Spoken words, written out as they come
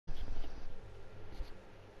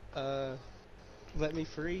uh, Let Me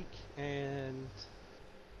Freak and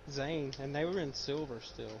Zane, and they were in silver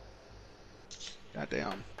still.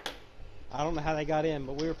 Goddamn. I don't know how they got in,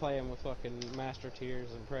 but we were playing with fucking Master Tiers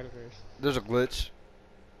and Predators. There's a glitch.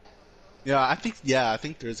 Yeah, I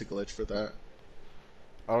think there's a glitch for that.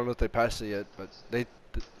 I don't know if they passed it yet, but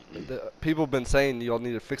people have been saying y'all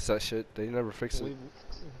need to fix that shit. They never fix it.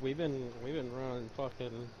 We've been running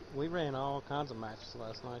fucking. We ran all kinds of matches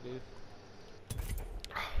last night, dude.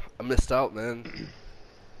 I missed out, man.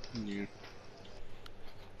 Yeah.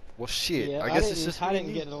 Well, shit. Yeah, I guess it's just I me didn't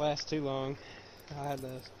and get you. to last too long. I had to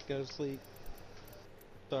go to sleep.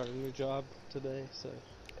 Start a new job today, so.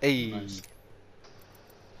 Hey, Nice.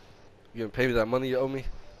 you gonna pay me that money you owe me?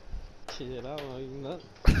 Shit, I don't know you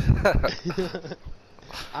nothing.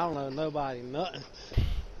 I don't know nobody nothing.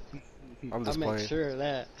 I'm I just make playing. sure of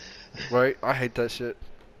that. Right? I hate that shit.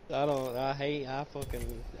 I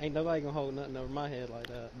fucking, ain't nobody gonna hold nothing over my head like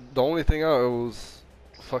that. The only thing I owe was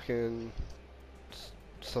fucking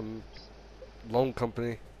some loan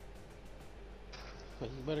company. But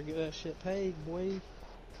you better get that shit paid, boy.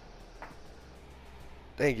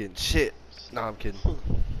 They ain't getting shit. Nah, I'm kidding.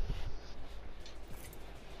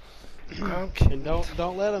 I'm kidding. And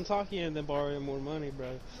don't let them talk you into borrowing more money,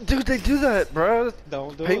 bro. Dude, they do that, bro.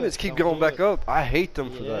 Don't do Payments it. keep Don't going do back it. up. I hate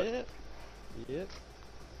them for that. Yep. Yep.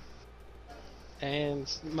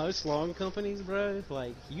 And most loan companies, bro,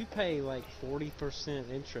 like you pay like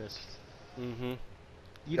 40% interest. Mm-hmm. You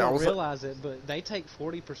Yeah, I don't was realize it, but they take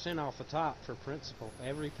 40% off the top for principal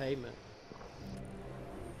every payment.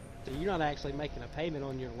 So you're not actually making a payment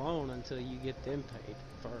on your loan until you get them paid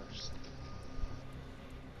first.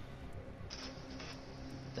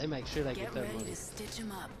 They make sure they get their ready money. to stitch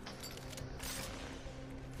 'em up.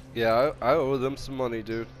 Yeah, I owe them some money,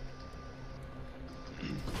 dude.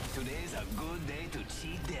 Today's a good day to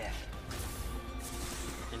cheat death.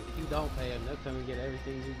 And if you don't pay them, they'll come and get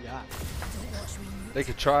everything you got. Don't watch me move. They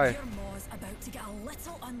could try. Your maw's about to get a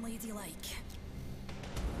little unladylike.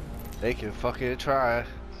 They can fucking try. Yeah.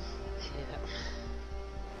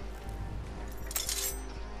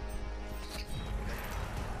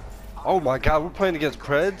 Oh my god, we're playing against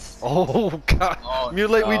Preds? Oh god. Oh,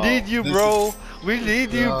 Mutilate, we no. need you, This bro. We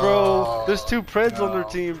need you, bro. No. There's 2 Preds on their No.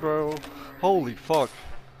 team, bro. Holy fuck.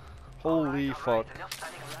 Holy fuck.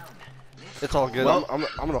 It's all good. Well, I'm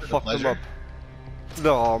gonna fuck them pleasure. up.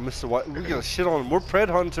 No, Mr. White. We're gonna shit on them. We're Pred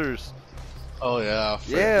hunters. Oh yeah.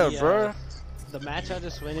 frick. Yeah, The, bruh. The match I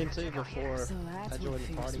just went into before So that's I what joined the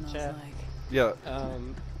fear party smells chat, like. Yeah.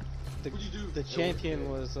 the champion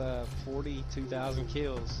was 42,000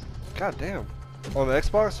 kills. God damn. On the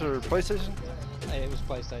Xbox or PlayStation? It was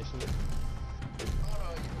PlayStation.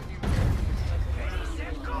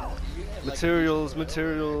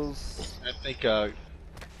 Materials. I think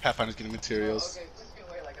Pathfinder's getting materials.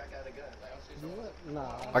 Nah,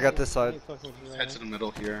 I got this side. ain't fucking with you, Head to the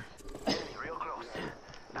middle here.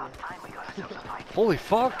 Holy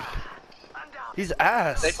fuck. He's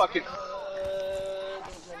ass. They fucking. Not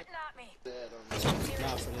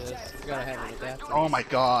for this. You gotta have an adapter. Oh my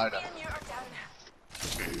god.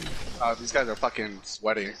 These guys are fucking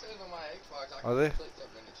sweating. Are they?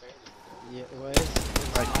 Yeah, well,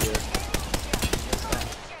 it's Right here.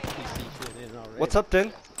 PC shit in already. What's up,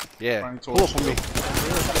 then? Yeah. Running Pull up towards on me.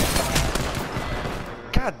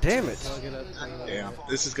 God damn it. Plug it up to, Damn.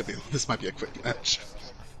 This might be a quick match.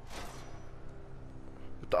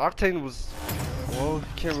 The Octane was... Well, you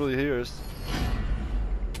can't really hear us.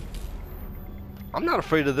 I'm not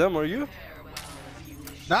afraid of them, are you?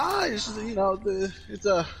 Nah, it's just, it's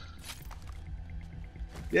a.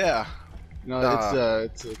 Yeah.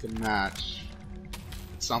 It's a match.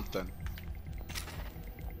 It's something.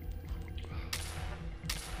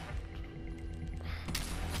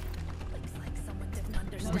 Looks like someone didn't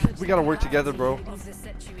understand. We gotta work together, bro. the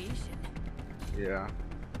situation. Yeah.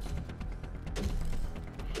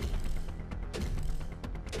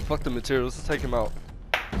 Fuck the materials, let's take him out.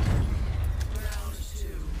 I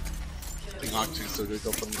think Octane's still gonna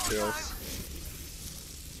go for the materials.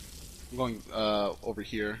 I'm going over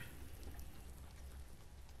here.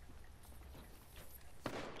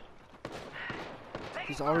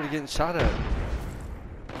 He's already getting shot at.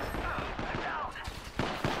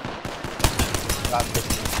 Got this.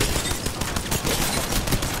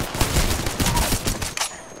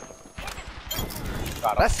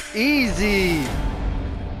 Got him. That's easy!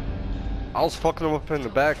 I was fucking him up in the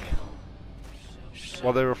back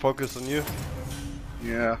while they were focused on you.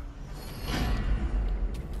 Yeah.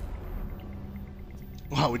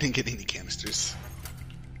 Wow, we didn't get any canisters.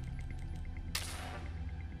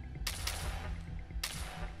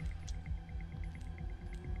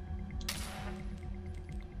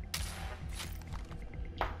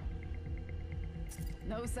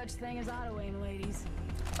 No such thing as auto aim, ladies.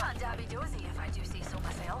 Well, dabby dozy if I do say so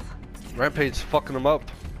myself. Rampage fucking them up.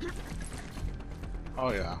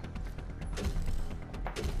 Oh yeah.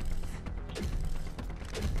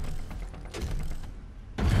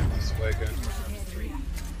 This way again.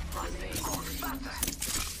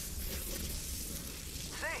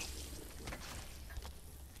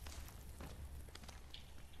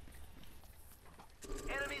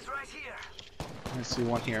 Enemies right here. I see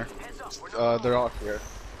one here. They're all here.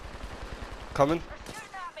 Coming.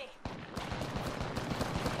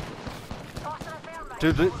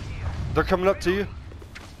 Dude, they're coming up to you.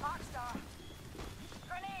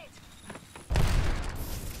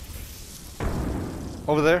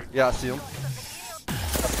 Over there? Yeah, I see him.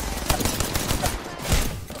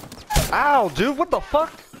 Ow, dude, what the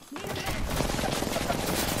fuck?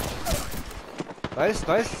 Nice,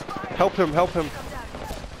 nice. Help him, help him.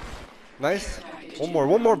 Nice.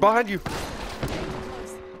 One more behind you.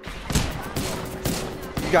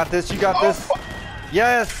 You got this, you got this.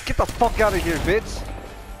 Yes, get the fuck out of here, bitch.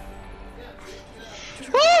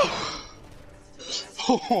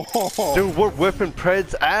 Dude, we're whipping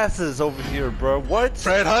Pred's asses over here, bro. What?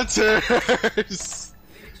 Pred Hunters!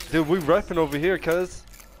 Dude, we repping over here, cuz.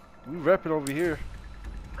 We repping over here.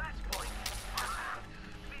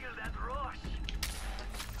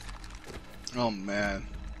 Oh man.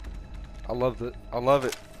 I love it. I love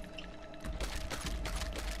it.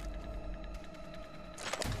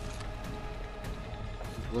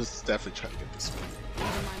 Let's definitely try to get this one.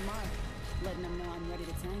 My mark, letting them know I'm ready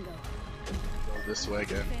to tango. Go this way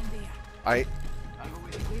again. I.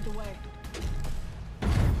 Lead the way.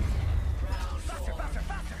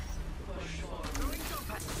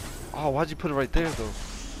 Oh, why'd you put it right there, though?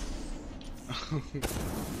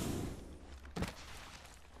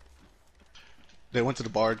 They went to the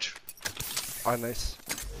barge. Ah, nice.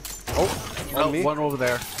 Oh, on me. One over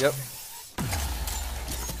there. Yep.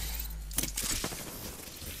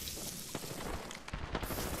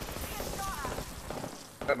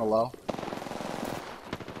 Kinda low.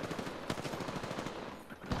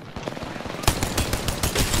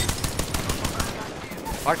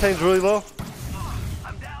 Octane's really low.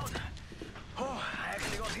 I'm down. Oh, I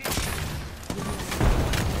actually got hit.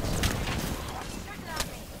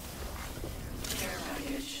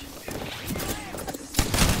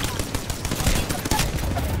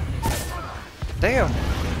 Damn.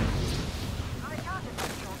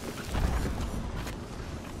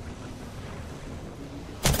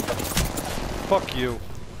 Fuck you.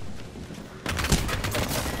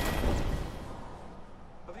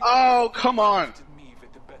 Oh, come on!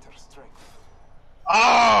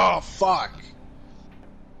 Oh, fuck!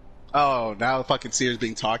 Oh, now the fucking Seer's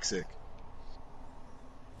being toxic.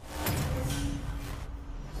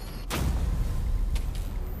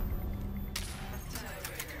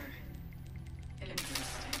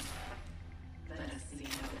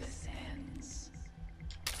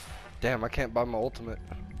 Damn, I can't buy my ultimate.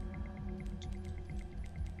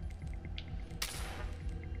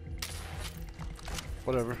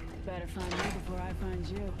 Whatever. Better find me before I find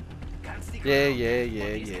you. Yeah.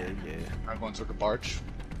 I'm going to the barge.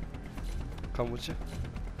 Come with you.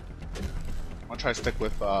 I'm gonna try to stick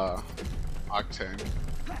with Octane.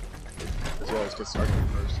 As well as get started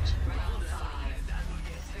first.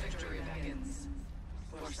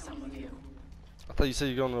 I thought you said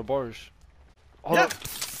you're going to the barge. Hold Yeah. up.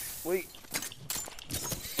 Wait.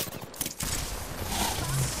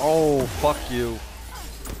 Oh, fuck you.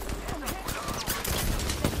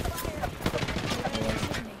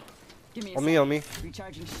 Give me a On me, on me.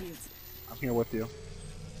 recharging shields. I'm here with you.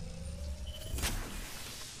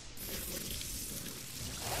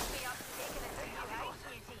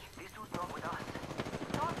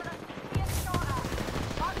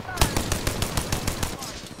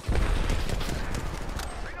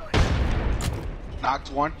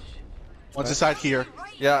 Knocked one. One's inside here.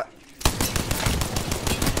 Yeah.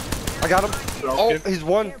 I got him. Oh, he's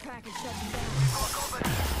one. Care package shut down.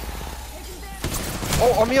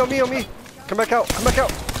 Oh, on me. Come back out.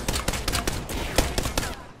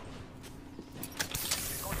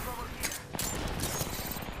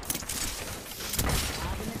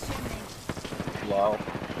 Wow.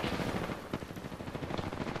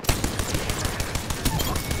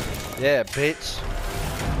 Yeah, bitch.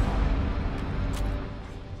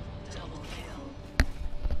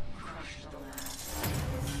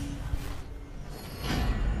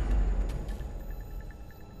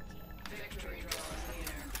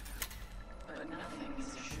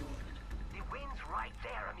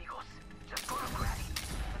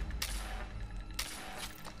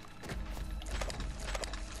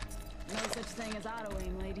 No such thing as auto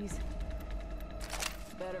aim, ladies.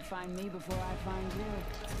 Better find me before I find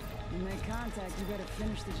you. You make contact, you better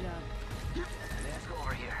finish the job. Let's go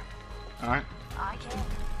over here. Alright. I can.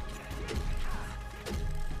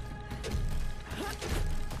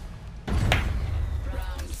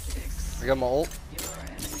 I got my ult.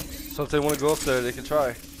 So if they want to go up there, they can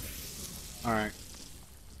try. Alright.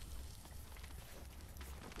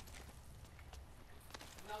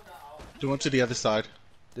 They went to the other side.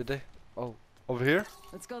 Did they? Oh, over here?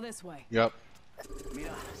 Let's go this way. Yep.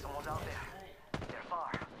 Mira, someone's out there. They're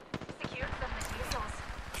far. Secured some materials.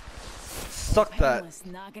 Suck that. Painless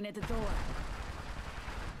knocking at the door.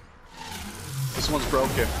 This one's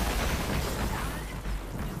broken.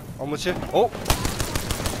 I'm with you. Oh!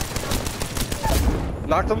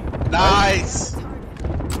 Knocked him. Nice!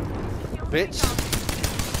 Bitch.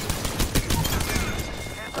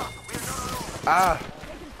 Ah!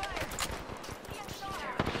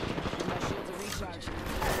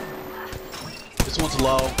 This one's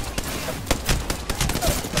low.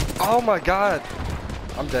 Oh my god!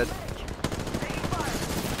 I'm dead.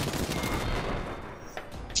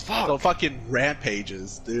 Fuck. The fucking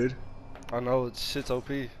rampages, dude. I know, it's shit's OP.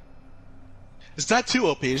 It's not too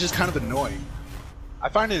OP, it's just kind of annoying. I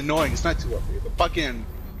find it annoying, it's not too OP. The fucking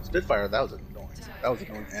Spitfire, that was annoying. That was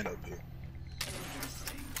annoying and OP.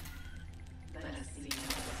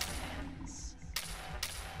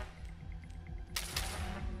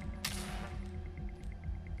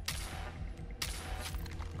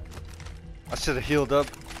 I should have healed up.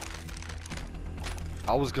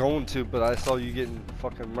 I was going to, but I saw you getting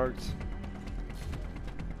fucking murked.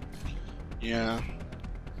 Yeah.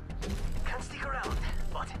 Can stick around,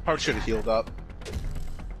 but Probably should have healed up.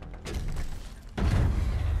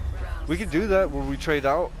 We could do that where we trade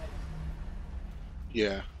out.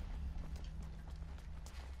 Yeah.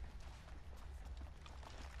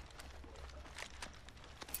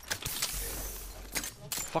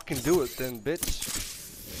 Fucking do it then,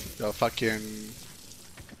 bitch. The fucking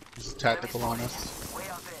just tactical on us. way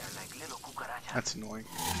out there like little cucarachas. That's annoying.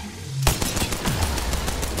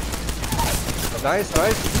 Nice,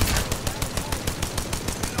 nice.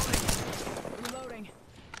 Reloading.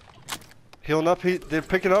 Healing up, they're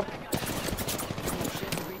picking up.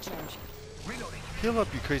 Recharge. Reloading. Heal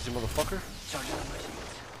up, you crazy motherfucker. Charging up my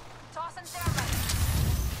shields. Tossing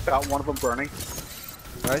thermite. Got one of them burning.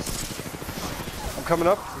 Nice. I'm coming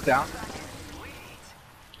up. He's down.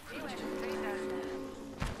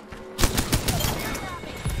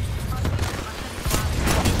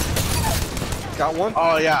 Got one.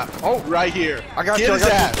 Oh yeah. Oh. Right here. I got Get you, I his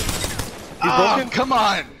got you. ass. He's Oh, broken? come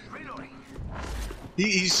on. Reloading.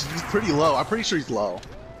 He's pretty low. I'm pretty sure he's low.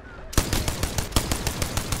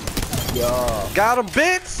 Yeah. Got him,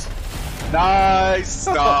 bitch! Nice,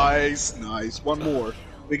 nice, nice. One more.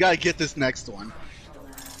 We gotta get this next one.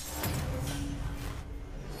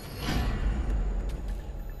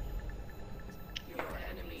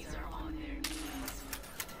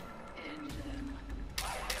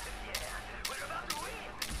 We're about to win.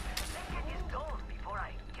 Let's get this done before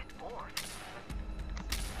I get bored.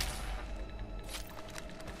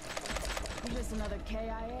 Just another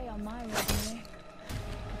KIA on my resume.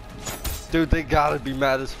 Dude, they gotta be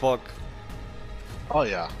mad as fuck. Oh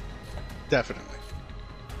yeah, definitely.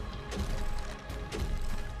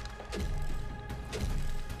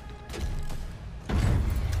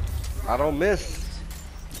 I don't miss.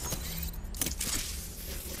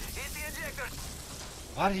 Hit the ejector.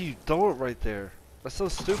 Why do you throw it right there? That's so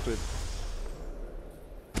stupid.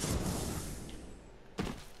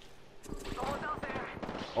 Someone's out there.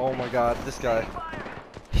 Oh my god, this guy. Fire.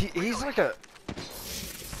 He's like a...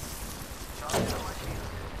 Charging up my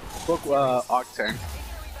shields. Book Octane.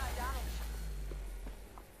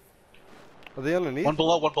 Are they underneath? One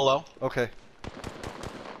below, one below. Okay.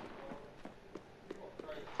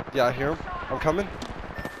 Yeah, I hear him. I'm coming.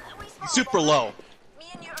 He's super low. Me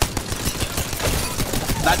and you.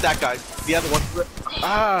 Not that guy. The other one.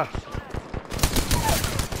 Ah!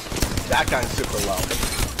 That guy's super low.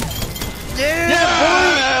 Yeah!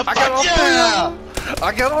 Yeah! Boy! I got all Fuck three yeah! of them!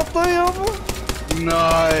 I got all three of them!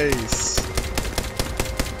 Nice.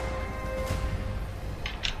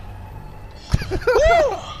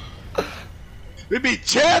 Woo! We be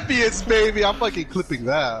champions, baby. I'm fucking clipping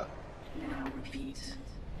that.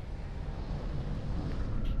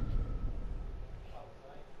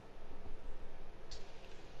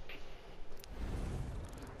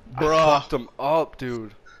 I Bruh. fucked him up,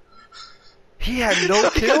 dude. He had no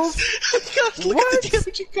kills? Look at the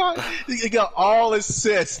damage he got. He got all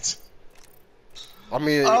assists. I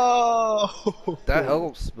mean, Oh. that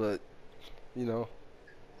helps, but, you know.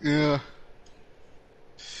 Yeah.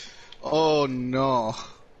 Oh no.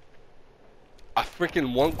 I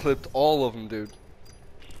freaking one clipped all of them, dude.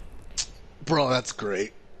 Bro, that's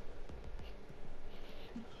great.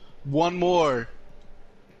 One more.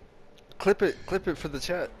 Clip it for the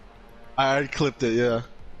chat. I already clipped it, yeah.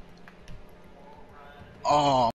 Oh.